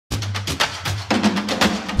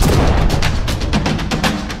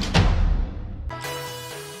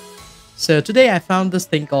So today I found this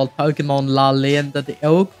thing called Pokemon La Leyenda de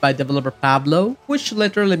Oak by developer Pablo, which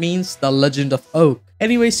literally means the legend of oak.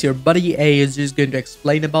 Anyways, your buddy A is just going to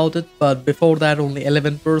explain about it, but before that only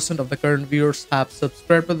 11% of the current viewers have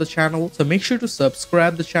subscribed to the channel, so make sure to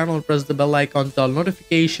subscribe the channel and press the bell icon to all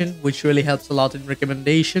notification, which really helps a lot in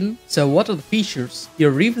recommendation. So what are the features?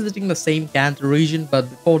 You're revisiting the same Kanto region, but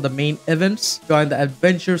before the main events, join the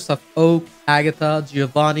adventures of Oak, Agatha,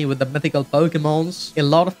 Giovanni with the mythical Pokemons, a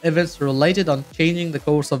lot of events related on changing the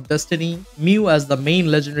course of destiny, Mew as the main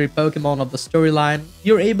legendary Pokemon of the storyline.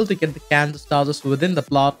 You're able to get the Kanto status within the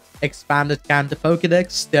plot, expanded Kanto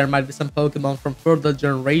Pokedex, there might be some Pokemon from further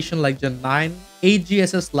generation like Gen 9,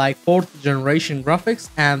 HGSS like 4th generation graphics,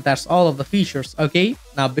 and that's all of the features, okay?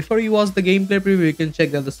 Now before you watch the gameplay preview, you can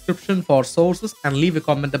check the description for sources and leave a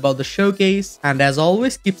comment about the showcase, and as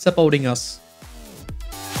always, keep supporting us.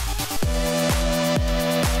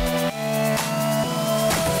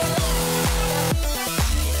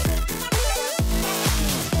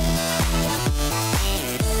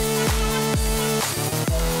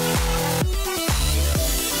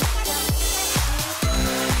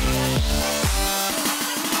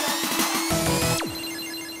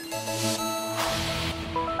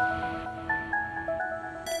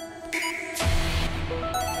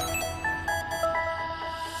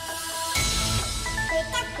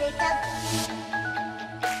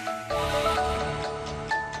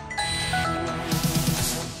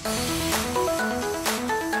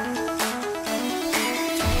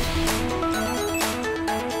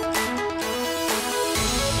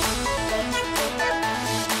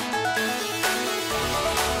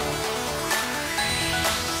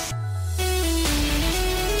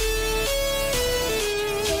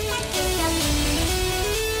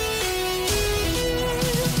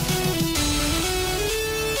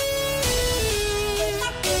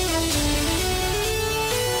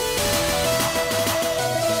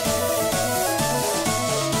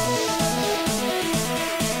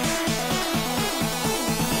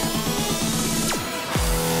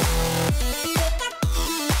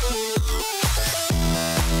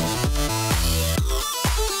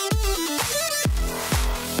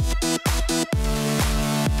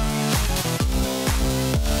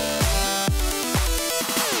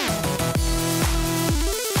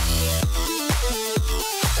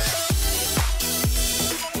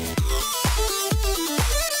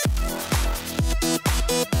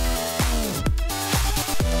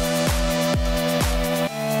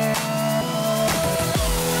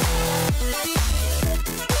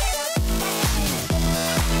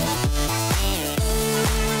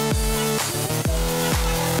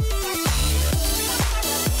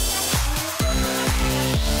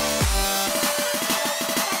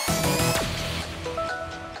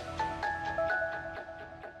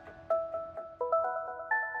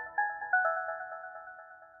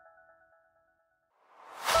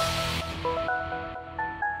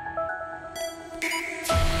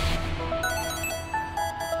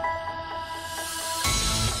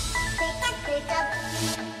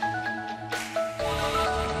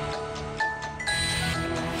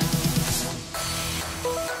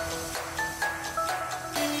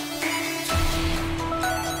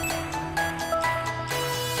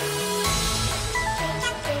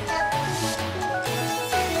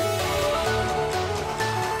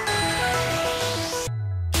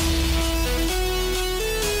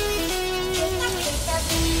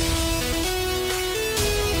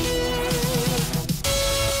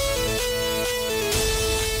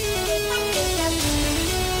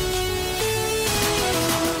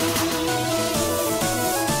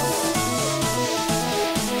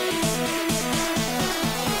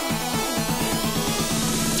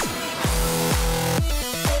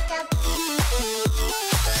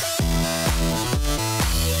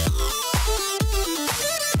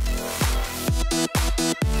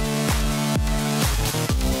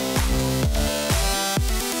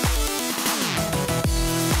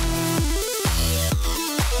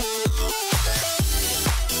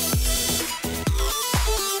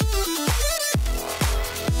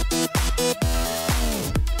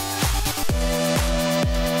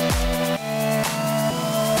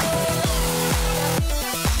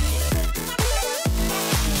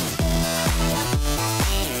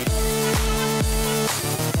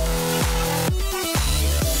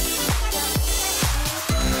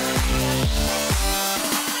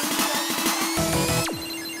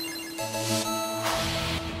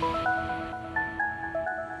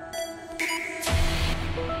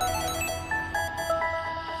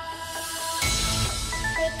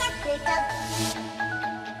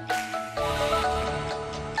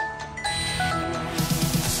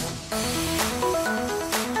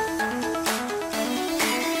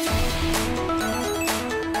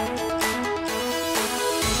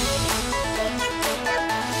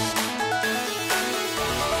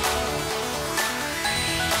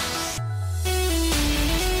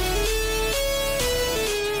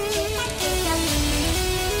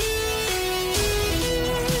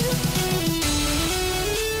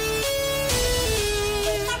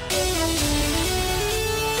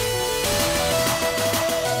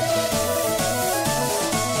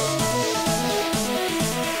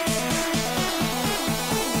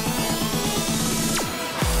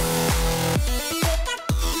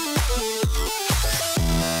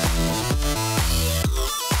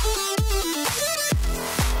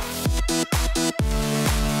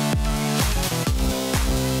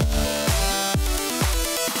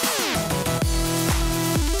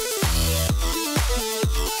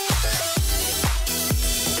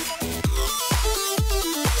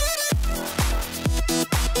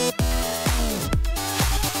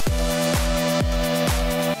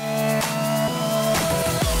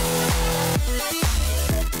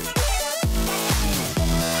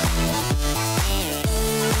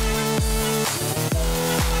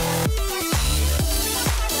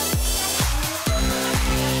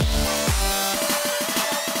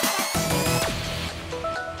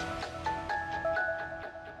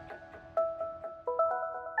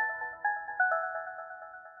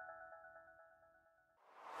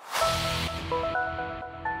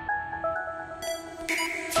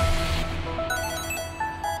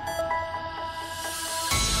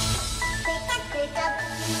 wake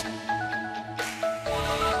up.